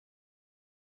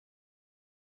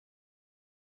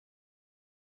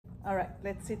All right,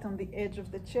 let's sit on the edge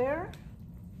of the chair.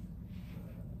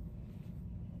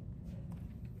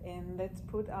 And let's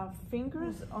put our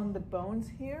fingers on the bones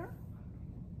here.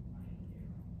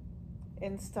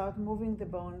 And start moving the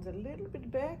bones a little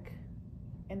bit back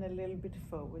and a little bit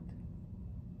forward.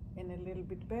 And a little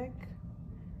bit back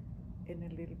and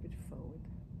a little bit forward.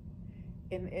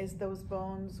 And as those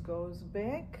bones goes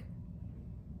back,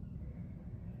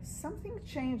 something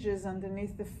changes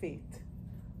underneath the feet.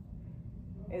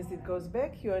 As it goes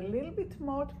back, you're a little bit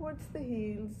more towards the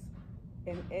heels.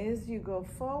 And as you go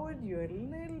forward, you're a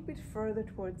little bit further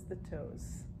towards the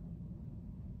toes.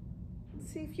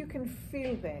 See if you can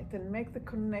feel that and make the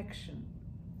connection.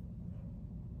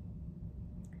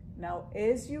 Now,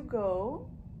 as you go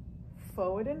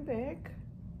forward and back,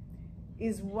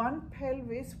 is one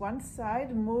pelvis, one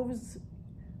side moves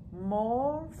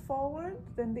more forward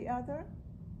than the other,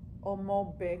 or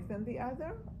more back than the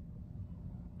other?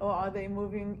 Or are they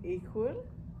moving equal?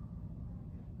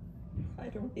 I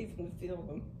don't even feel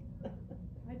them.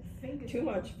 I think it's Too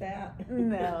much fat.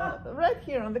 No, right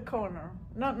here on the corner.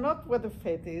 Not where the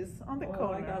fat is, on the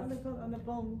corner. on the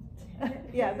bone.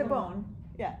 Yeah, the bone.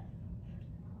 Yeah.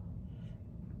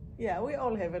 Yeah, we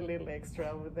all have a little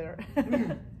extra over there.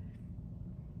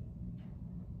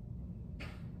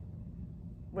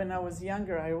 When I was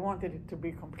younger, I wanted it to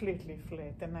be completely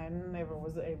flat, and I never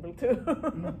was able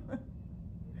to.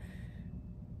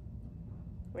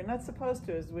 We're not supposed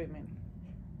to as women.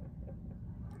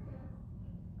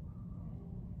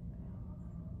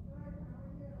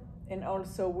 And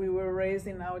also, we were raised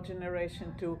in our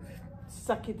generation to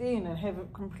suck it in and have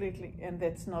it completely, and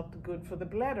that's not good for the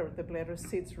bladder. The bladder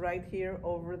sits right here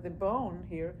over the bone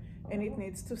here, and it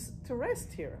needs to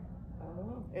rest here.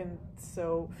 Oh. And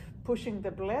so pushing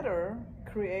the bladder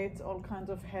creates all kinds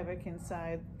of havoc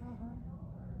inside.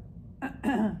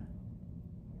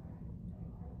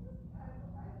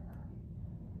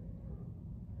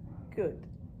 Good.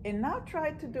 And now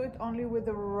try to do it only with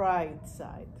the right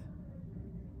side.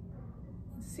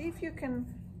 See if you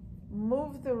can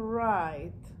move the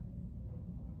right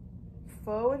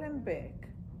forward and back,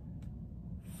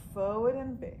 forward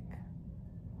and back,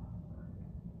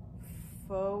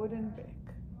 forward and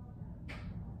back.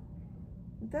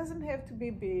 It doesn't have to be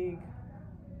big,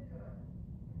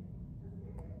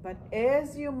 but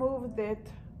as you move that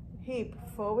hip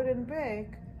forward and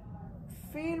back,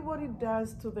 feel what it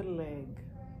does to the leg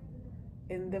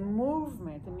and the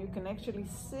movement, and you can actually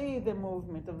see the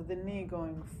movement of the knee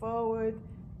going forward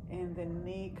and the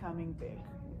knee coming back.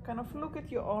 Kind of look at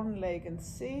your own leg and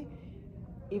see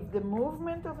if the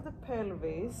movement of the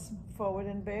pelvis forward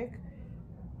and back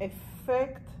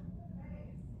affect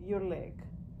your leg.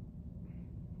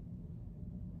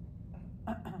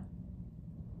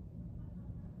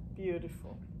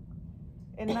 Beautiful.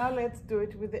 And now let's do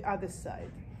it with the other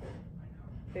side.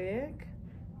 Back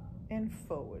and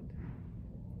forward.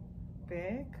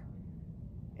 Back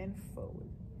and forward.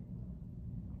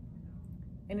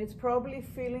 And it's probably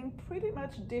feeling pretty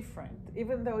much different.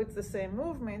 Even though it's the same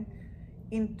movement,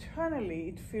 internally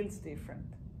it feels different.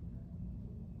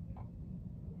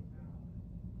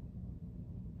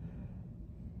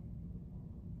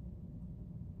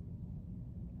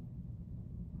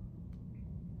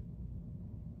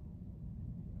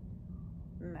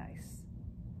 Nice.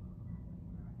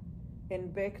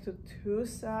 And back to two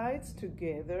sides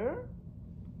together.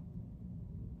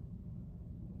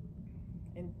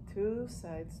 And two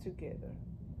sides together.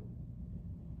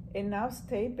 And now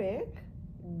stay back.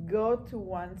 Go to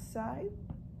one side.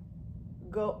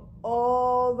 Go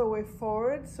all the way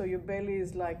forward so your belly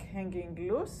is like hanging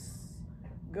loose.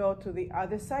 Go to the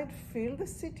other side. Feel the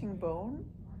sitting bone.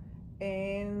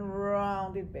 And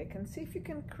round it back. And see if you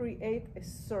can create a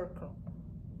circle.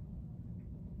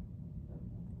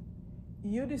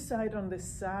 You decide on the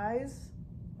size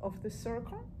of the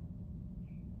circle.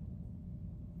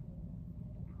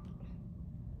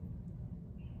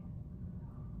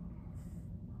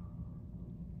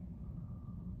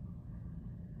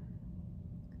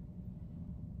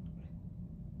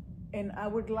 And I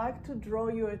would like to draw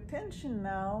your attention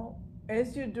now,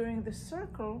 as you're doing the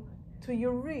circle, to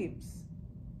your ribs.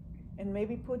 And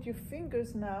maybe put your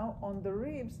fingers now on the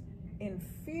ribs and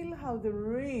feel how the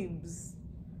ribs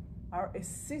are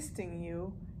assisting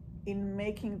you in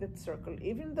making that circle.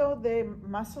 Even though the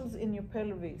muscles in your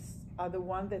pelvis are the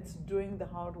one that's doing the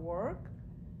hard work,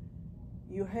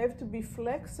 you have to be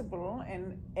flexible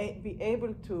and be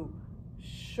able to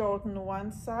shorten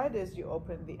one side as you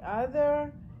open the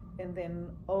other, and then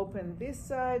open this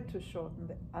side to shorten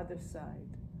the other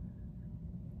side.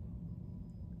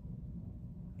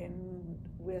 And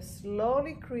we're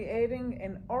slowly creating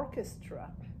an orchestra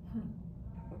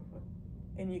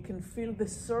And you can feel the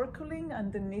circling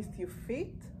underneath your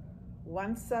feet.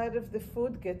 One side of the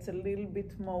foot gets a little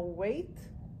bit more weight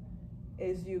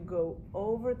as you go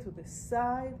over to the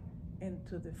side and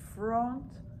to the front.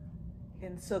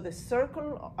 And so the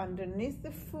circle underneath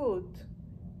the foot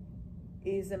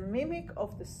is a mimic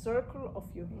of the circle of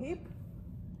your hip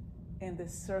and the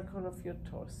circle of your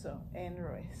torso. And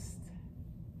rest.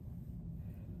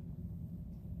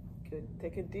 Good.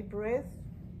 Take a deep breath.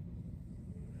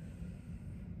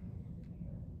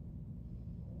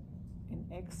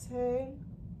 And exhale.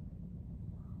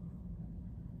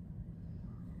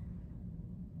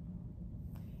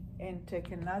 And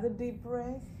take another deep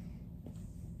breath.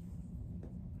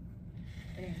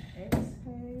 And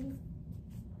exhale.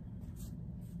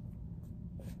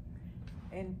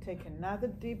 And take another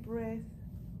deep breath.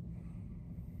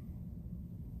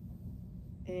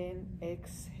 And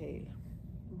exhale.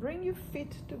 Bring your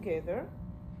feet together.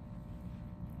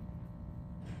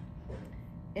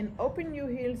 And open your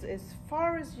heels as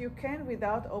far as you can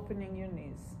without opening your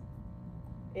knees.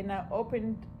 And now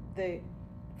open the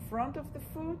front of the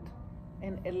foot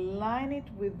and align it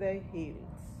with the heels.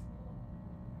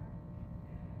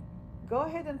 Go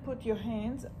ahead and put your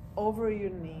hands over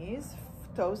your knees,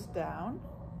 toes down,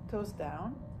 toes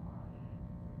down.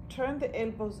 Turn the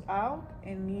elbows out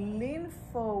and lean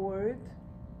forward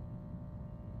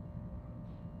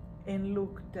and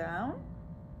look down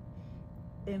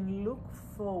and look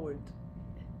forward.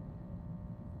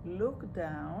 Look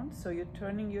down, so you're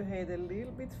turning your head a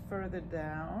little bit further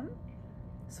down,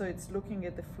 so it's looking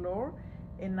at the floor.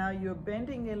 And now you're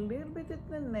bending a little bit at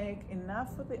the neck,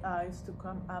 enough for the eyes to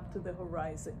come up to the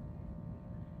horizon.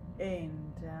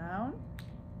 And down,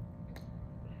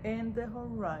 and the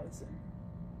horizon.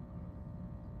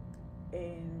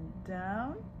 And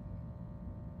down,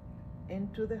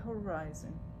 into the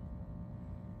horizon.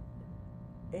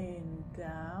 And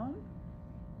down,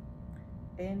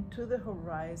 into the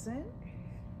horizon.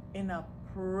 And now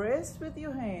press with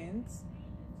your hands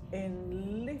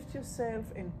and lift yourself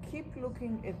and keep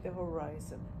looking at the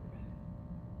horizon.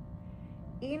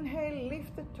 Inhale,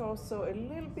 lift the torso a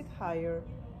little bit higher.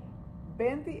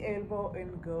 Bend the elbow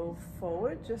and go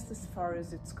forward just as far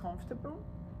as it's comfortable.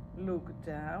 Look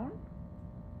down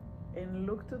and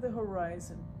look to the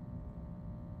horizon.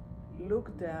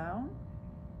 Look down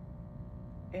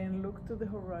and look to the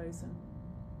horizon.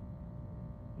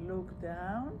 Look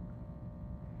down.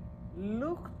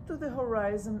 Look to the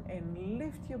horizon and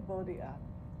lift your body up.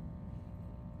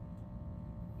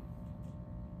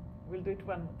 We'll do it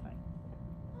one more time.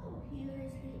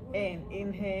 And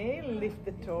inhale, lift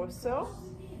the torso.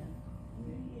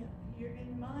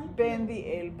 Bend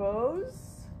the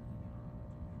elbows.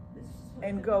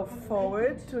 And go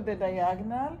forward to the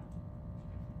diagonal.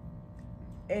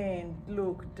 And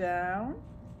look down.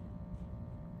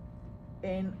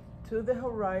 And to the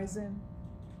horizon.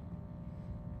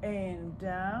 And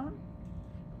down,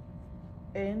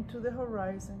 and to the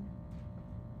horizon,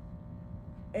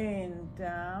 and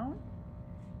down,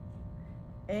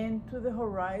 and to the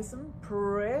horizon.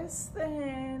 Press the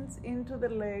hands into the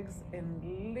legs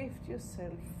and lift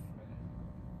yourself.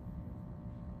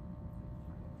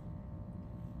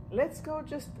 Let's go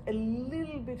just a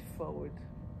little bit forward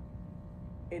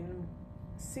and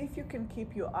see if you can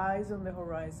keep your eyes on the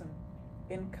horizon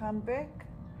and come back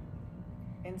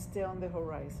and stay on the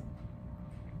horizon.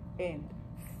 And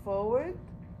forward,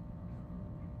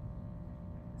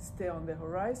 stay on the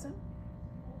horizon,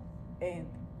 and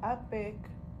up back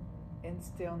and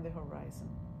stay on the horizon.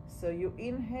 So you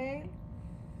inhale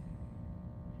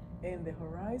in the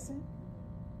horizon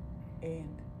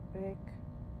and back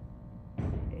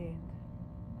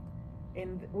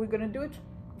and we're going to do it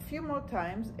a few more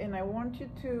times, and I want you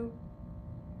to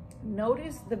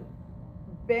notice the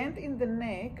bend in the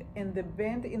neck and the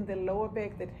bend in the lower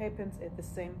back that happens at the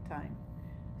same time.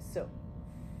 So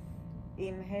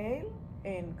inhale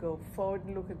and go forward,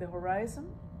 look at the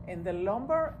horizon, and the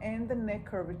lumbar and the neck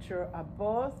curvature are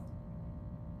both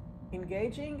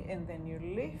engaging, and then you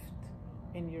lift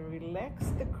and you relax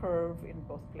the curve in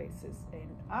both places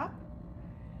and up,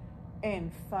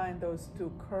 and find those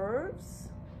two curves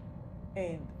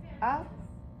and up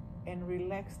and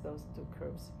relax those two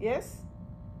curves. Yes?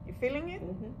 You feeling it?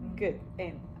 Mm-hmm. Good.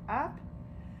 And up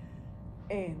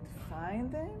and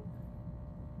find them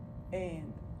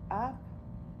and up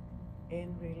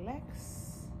and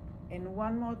relax. And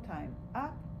one more time.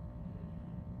 Up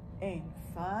and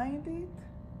find it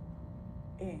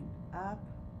and up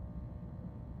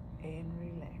and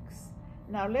relax.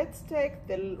 Now let's take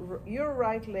your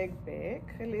right leg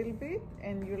back a little bit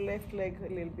and your left leg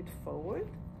a little bit forward.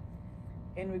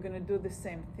 And we're going to do the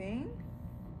same thing.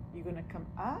 You're going to come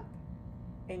up,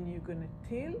 and you're going to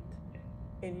tilt,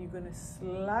 and you're going to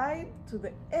slide to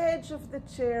the edge of the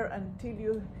chair until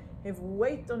you have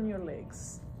weight on your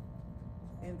legs.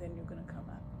 And then you're going to come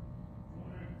up.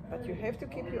 But you have to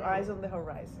keep your eyes on the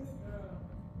horizon.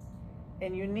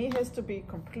 And your knee has to be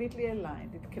completely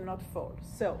aligned. It cannot fold.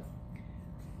 So,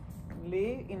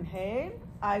 inhale,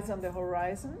 eyes on the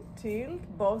horizon, tilt,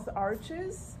 both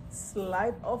arches,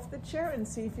 slide off the chair and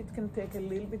see if it can take a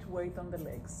little bit weight on the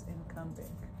legs and come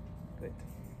back. Good.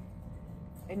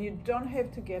 And you don't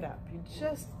have to get up. You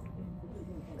just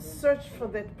search for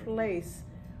that place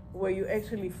where you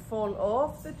actually fall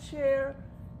off the chair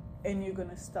and you're going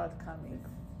to start coming.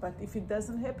 But if it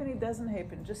doesn't happen, it doesn't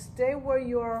happen. Just stay where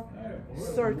you're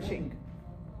searching.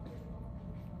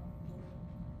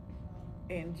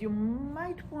 And you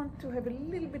might want to have a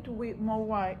little bit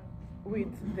more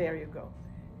width. There you go.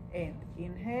 And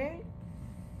inhale.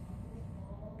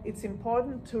 It's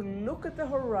important to look at the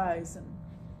horizon.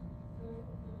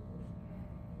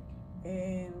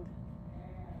 And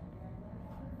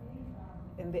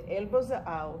the elbows are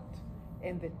out.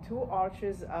 And the two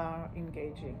arches are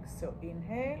engaging. So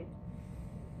inhale.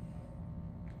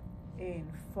 And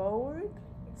forward.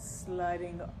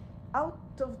 Sliding out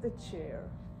of the chair.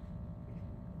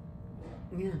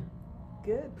 Yeah.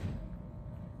 Good.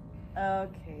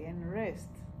 Okay, and rest.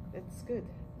 That's good.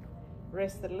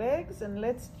 Rest the legs, and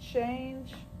let's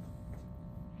change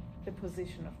the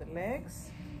position of the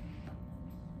legs.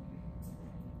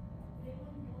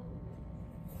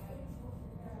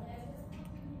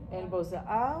 Elbows are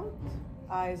out,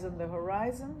 eyes on the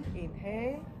horizon.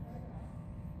 Inhale.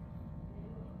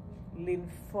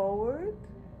 Lean forward.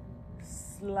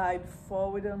 Slide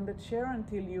forward on the chair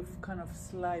until you kind of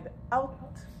slide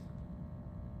out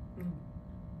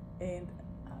and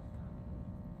up.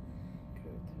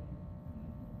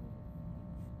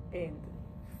 Good. And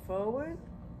forward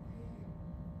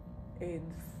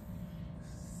and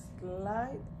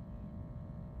slide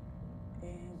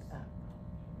and up.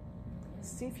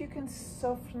 See if you can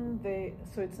soften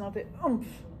so it's not a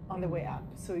oomph on the way up.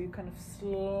 So you're kind of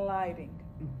sliding.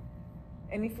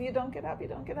 And if you don't get up, you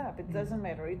don't get up. It doesn't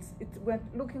matter. We're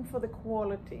looking for the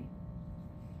quality.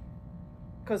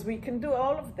 Because we can do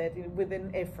all of that with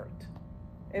an effort.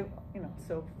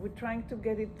 So we're trying to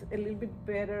get it a little bit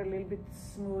better, a little bit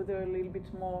smoother, a little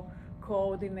bit more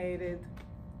coordinated.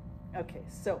 Okay,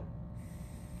 so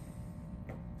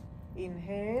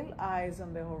inhale, eyes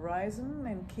on the horizon,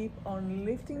 and keep on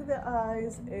lifting the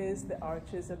eyes as the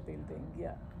arches are building.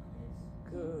 Yeah,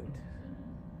 good.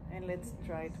 And let's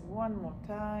try it one more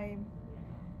time.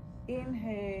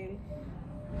 Inhale.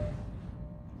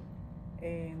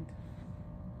 And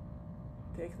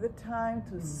take the time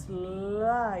to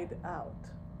slide out.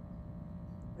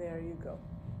 There you go.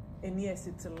 And yes,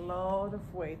 it's a lot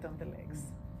of weight on the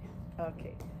legs.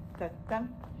 Okay.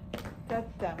 Ta-tam,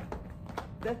 ta-tam,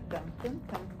 ta-tam,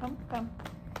 tam-tam, pam-pam,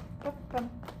 pam-pam,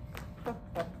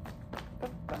 pam-pam,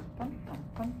 pam-pam, pam-pam,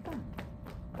 pam-pam,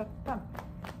 pam-pam.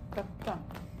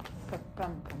 Pam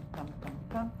pam pam pam pam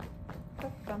pam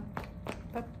pam pam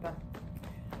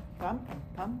pam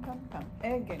pam pam pam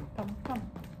again pam pam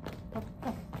pam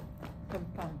pam pam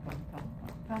pam pam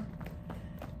pam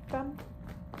pam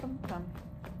pam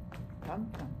pam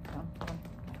pam pam pam.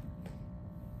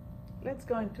 Let's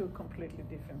go into a completely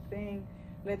different thing.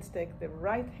 Let's take the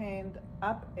right hand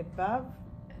up above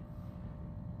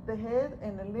the head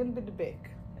and a little bit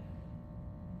back.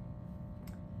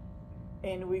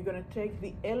 And we're going to take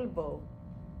the elbow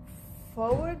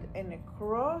forward and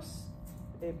across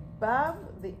above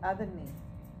the other knee.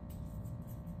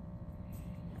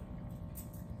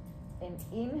 And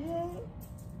inhale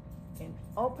and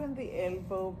open the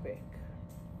elbow back.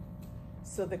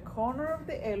 So the corner of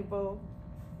the elbow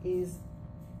is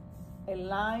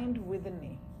aligned with the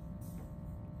knee.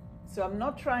 So I'm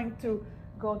not trying to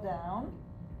go down.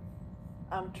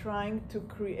 I'm trying to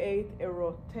create a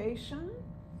rotation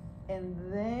and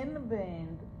then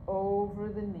bend over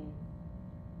the knee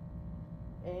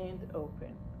and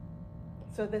open.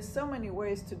 So there's so many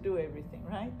ways to do everything,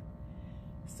 right?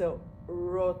 So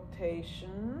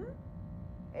rotation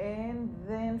and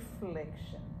then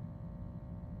flexion.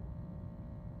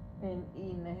 And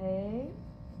inhale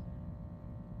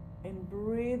and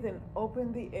breathe and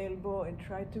open the elbow and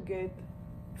try to get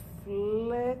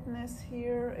flatness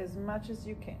here as much as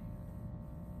you can.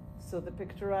 So the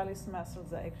pectoralis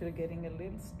muscles are actually getting a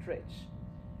little stretch.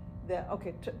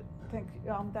 Okay, take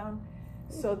your arm down.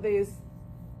 So there's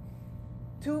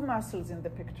two muscles in the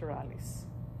pectoralis.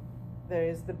 There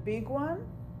is the big one,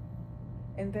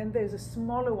 and then there's a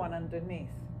smaller one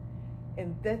underneath.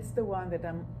 And that's the one that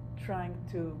I'm trying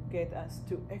to get us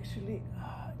to actually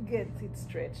get it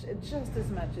stretched just as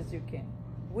much as you can.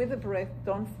 With the breath,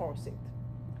 don't force it.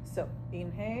 So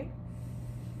inhale,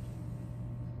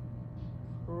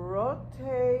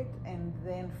 rotate, and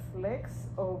then flex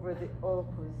over the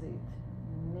opposite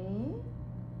knee,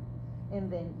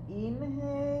 and then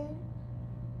inhale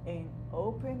and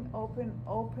open, open,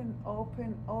 open,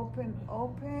 open, open,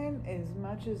 open as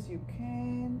much as you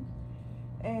can,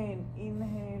 and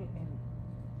inhale and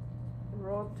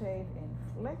rotate and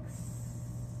flex,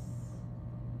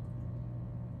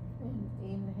 and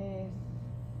inhale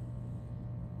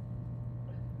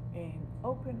and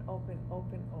open, open,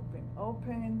 open, open,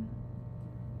 open,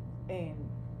 and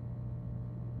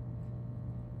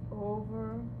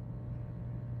over,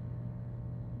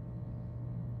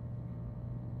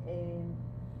 and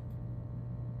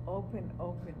open,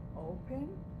 open, open,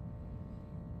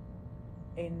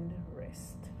 and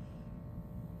rest.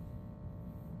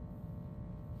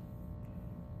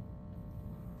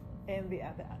 And the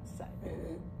other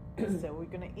side. So we're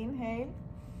gonna inhale.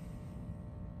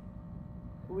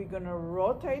 We're gonna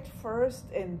rotate first,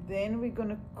 and then we're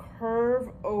gonna curve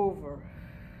over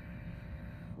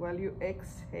while you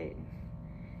exhale.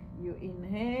 You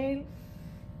inhale,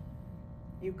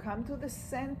 you come to the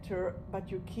center,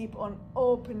 but you keep on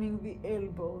opening the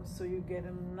elbow so you get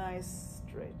a nice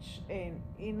stretch. And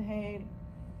inhale,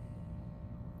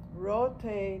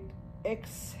 rotate,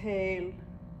 exhale,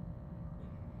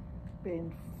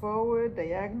 bend forward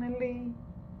diagonally,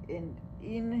 and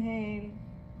inhale,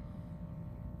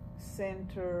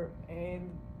 center, and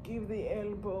give the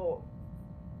elbow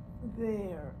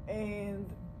there, and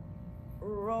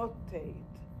rotate,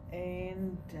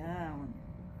 and down.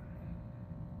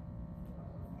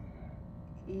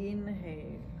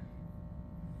 Inhale,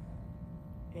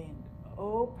 and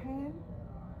open,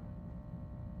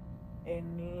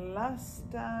 and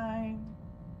last time,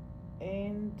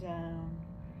 and down.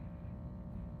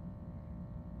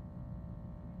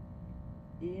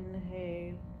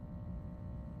 Inhale,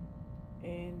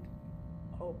 and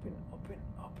open, open,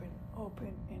 open,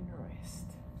 open, and rest.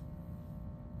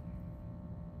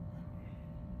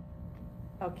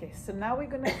 Okay, so now we're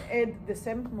gonna add the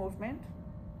same movement.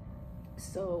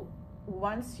 So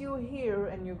once you're here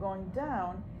and you're going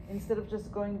down, instead of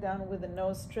just going down with the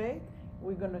nose straight,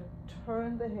 we're gonna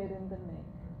turn the head and the neck.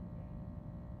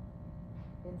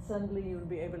 And suddenly you'll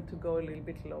be able to go a little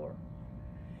bit lower.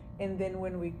 And then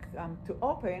when we come to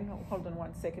open, hold on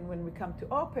one second, when we come to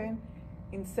open,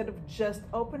 instead of just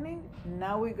opening,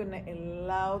 now we're gonna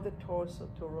allow the torso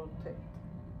to rotate.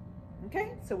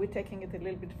 Okay, so we're taking it a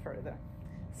little bit further.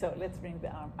 So let's bring the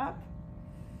arm up.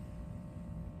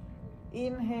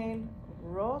 Inhale,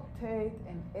 rotate,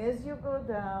 and as you go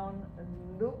down,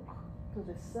 look to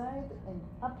the side and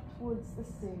up towards the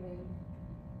ceiling.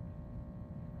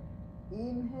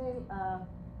 Inhale up,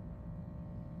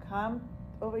 come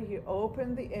over here,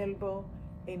 open the elbow,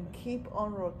 and keep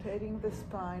on rotating the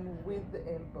spine with the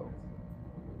elbow.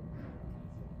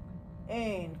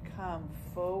 And come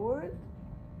forward,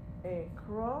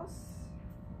 across,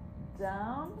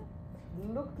 down,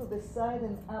 look to the side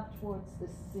and up towards the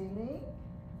ceiling.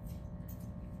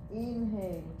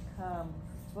 Inhale, come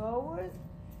forward,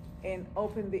 and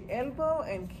open the elbow,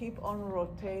 and keep on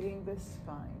rotating the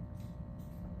spine.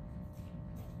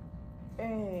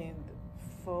 And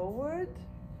forward,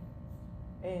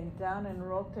 and down, and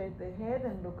rotate the head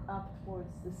and look up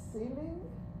towards the ceiling,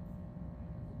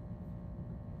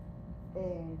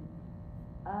 and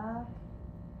up,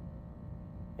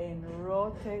 and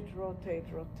rotate, rotate,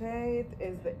 rotate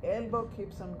as the elbow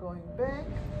keeps on going back.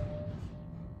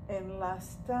 And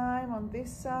last time on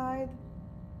this side,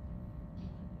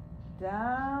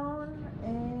 down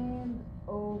and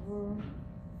over,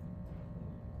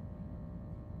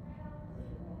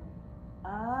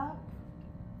 up,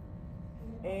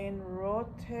 and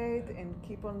rotate, and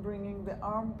keep on bringing the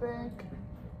arm back,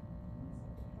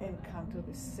 and come to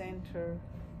the center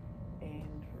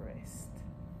and rest.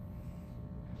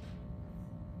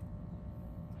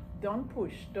 Don't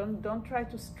push, don't try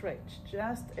to stretch,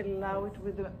 just allow it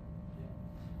with the,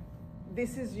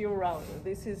 this is your router,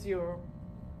 this is your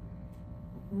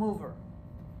mover.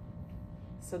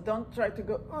 So don't try to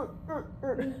go,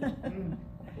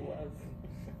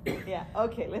 Yeah,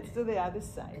 okay, let's do the other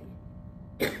side.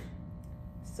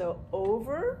 So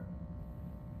over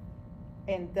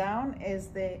and down as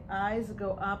the eyes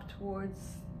go up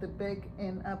towards the back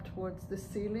and up towards the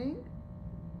ceiling.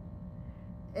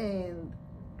 And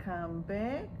come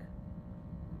back,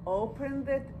 open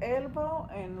that elbow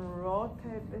and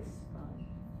rotate the spine.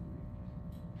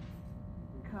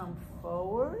 Come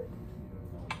forward,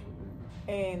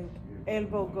 And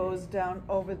elbow goes down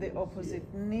over the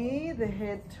opposite knee. The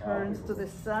head turns to the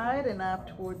side and up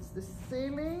towards the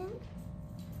ceiling.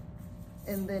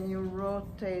 And then you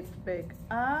rotate back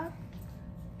up.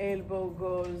 Elbow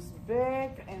goes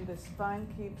back and the spine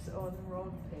keeps on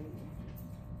rotating.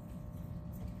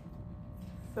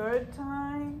 Third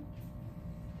time.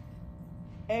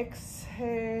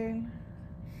 Exhale.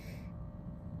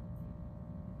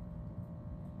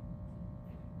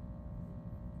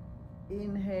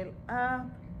 Inhale up.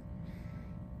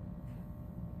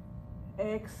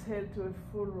 Exhale to a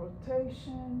full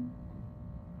rotation.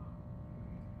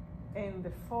 And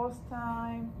the fourth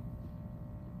time,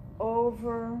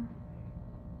 over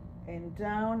and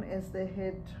down as the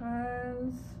head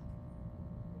turns,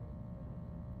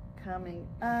 coming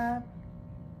up,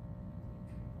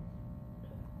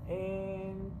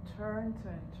 and turn,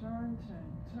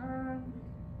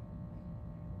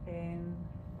 and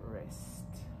rest.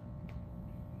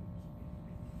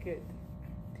 Good.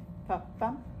 Pum,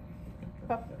 pum,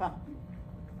 pum, pum, pum,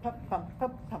 pum,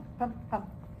 pum, pum, pum, pum,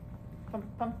 pum,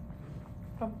 pum,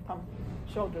 pum, pum.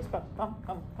 Shoulders pum, pum,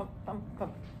 pum, pum, pum,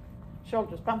 pum.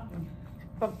 Shoulders pum,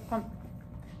 pum, pum,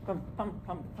 pum, pum,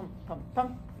 pum, pum, pum, pum,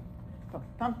 pum,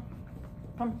 pum,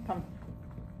 pum, pum,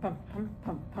 pum, pum,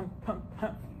 pum, pum, pum,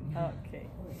 pum. Okay.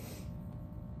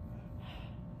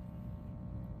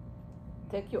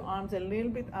 Take your arms a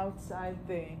little bit outside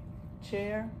the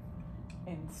chair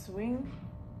and swing,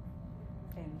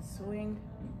 and swing,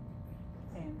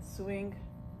 and swing,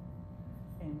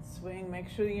 and swing. Make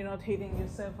sure you're not hitting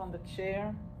yourself on the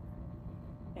chair.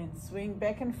 And swing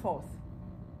back and forth,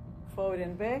 forward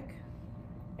and back,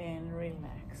 and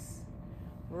relax.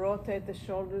 Rotate the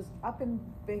shoulders up and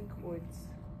backwards,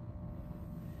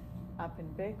 up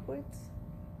and backwards,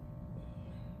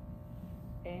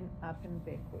 and up and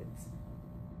backwards.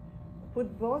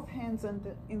 Put both hands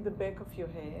in the back of your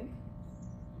head.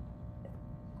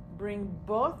 Bring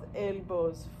both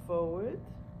elbows forward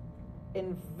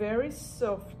and very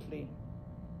softly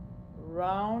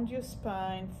round your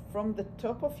spine from the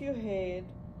top of your head,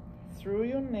 through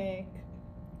your neck,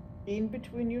 in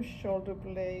between your shoulder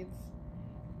blades,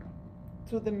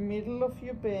 to the middle of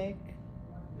your back.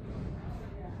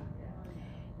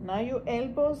 Now your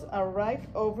elbows are right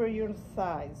over your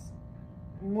thighs.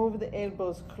 Move the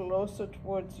elbows closer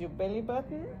towards your belly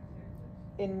button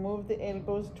and move the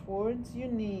elbows towards your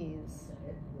knees.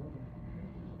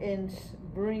 And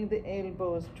bring the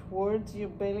elbows towards your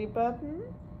belly button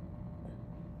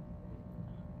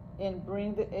and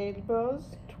bring the elbows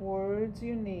towards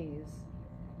your knees.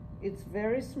 It's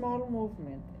very small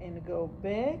movement. And go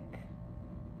back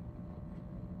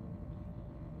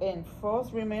and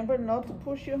force. Remember not to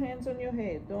push your hands on your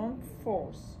head. Don't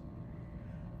force.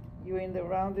 You're in the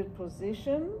rounded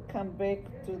position. Come back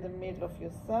to the middle of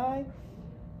your thigh.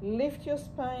 Lift your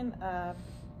spine up.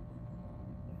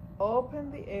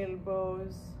 Open the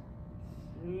elbows.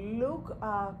 Look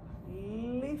up.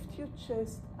 Lift your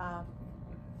chest up.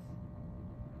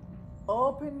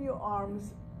 Open your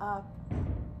arms up.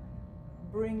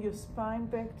 Bring your spine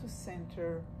back to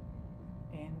center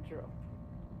and drop.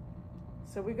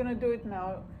 So we're going to do it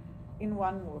now in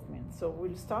one movement. So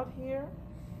we'll start here.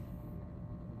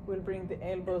 We'll bring the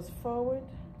elbows forward.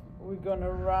 We're going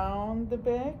to round the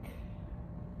back.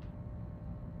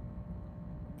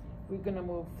 We're going to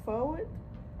move forward.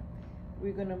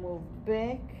 We're going to move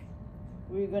back.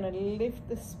 We're going to lift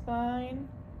the spine.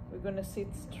 We're going to sit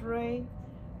straight.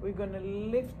 We're going to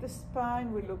lift the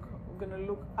spine. We're going to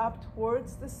look up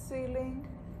towards the ceiling.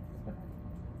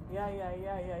 Yeah.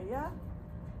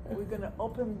 We're going to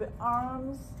open the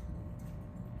arms.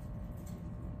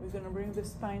 We're going to bring the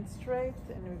spine straight,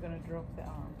 and we're going to drop the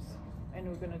arms. And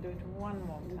we're going to do it one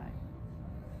more time.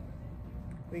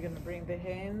 We're going to bring the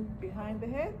hand behind the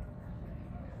head.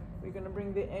 We're going to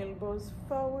bring the elbows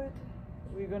forward.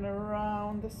 We're going to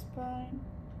round the spine.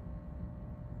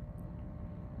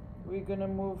 We're going to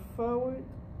move forward.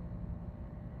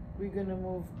 We're going to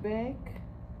move back.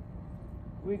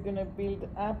 We're going to build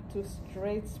up to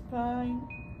straight spine.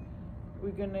 We're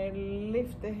going to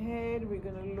lift the head. We're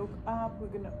going to look up. We're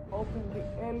going to open the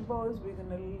elbows. We're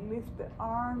going to lift the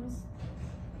arms.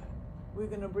 We're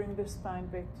going to bring the spine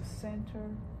back to center.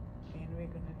 And we're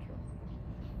going to drop.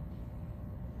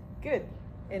 Good.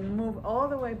 And move all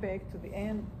the way back to the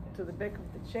end, to the back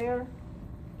of the chair.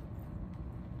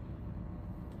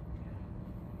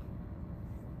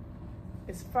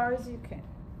 As far as you can.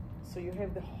 So you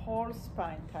have the whole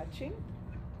spine touching.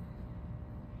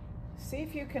 See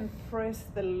if you can press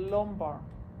the lumbar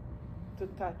to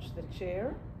touch the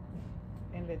chair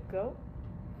and let go.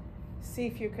 See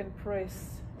if you can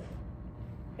press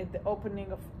at the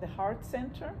opening of the heart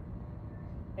center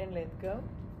and let go.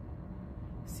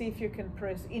 See if you can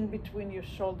press in between your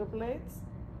shoulder blades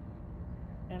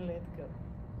and let go.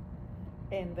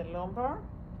 And the lumbar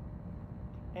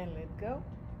and let go.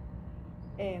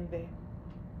 And the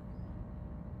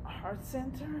heart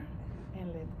center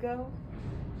and let go.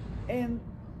 And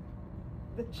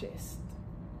the chest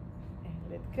and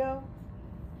let go.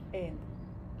 And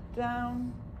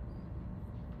down,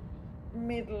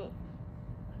 middle,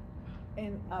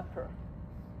 and upper.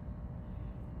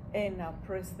 And now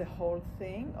press the whole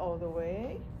thing all the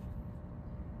way.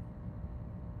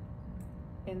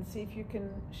 And see if you can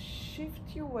shift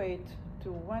your weight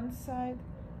to one side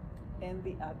and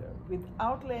the other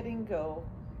without letting go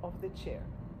of the chair.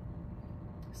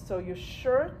 So your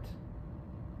shirt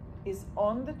is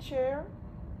on the chair,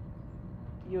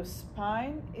 your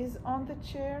spine is on the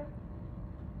chair,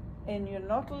 and you're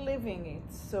not leaving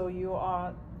it. So you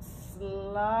are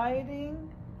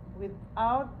sliding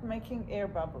without making air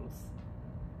bubbles.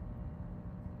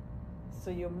 So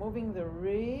you're moving the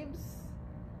ribs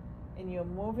and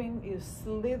you're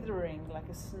slithering like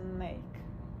a snake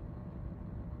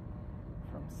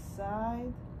from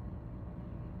side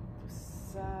to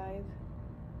side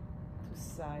to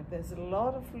side. There's a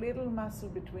lot of little muscle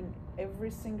between every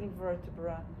single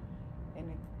vertebra,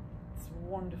 and it's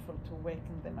wonderful to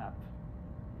waken them up.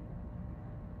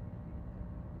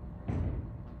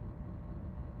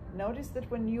 Notice that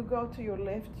when you go to your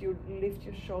left, you lift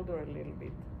your shoulder a little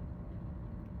bit.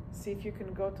 See if you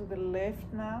can go to the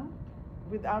left now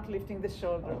without lifting the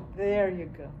shoulder. There you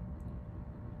go.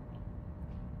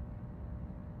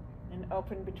 And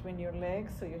open between your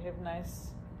legs so you have nice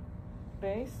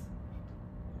space.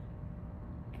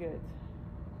 Good.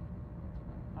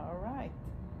 All right.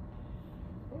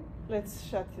 Let's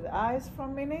shut the eyes for a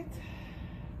minute.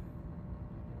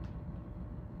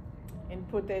 And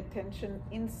put the attention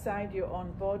inside your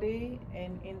own body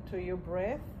and into your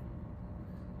breath.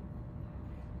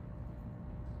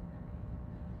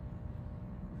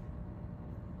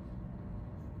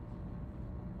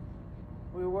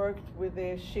 We worked with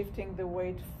shifting the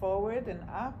weight forward and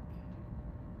up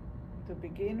to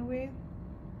begin with.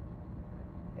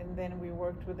 And then we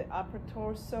worked with the upper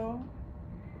torso.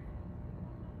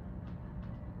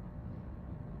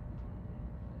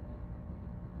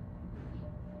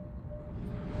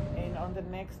 And on the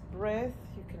next breath,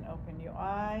 you can open your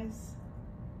eyes.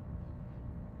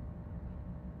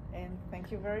 And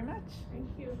thank you very much. Thank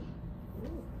you.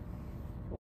 Ooh.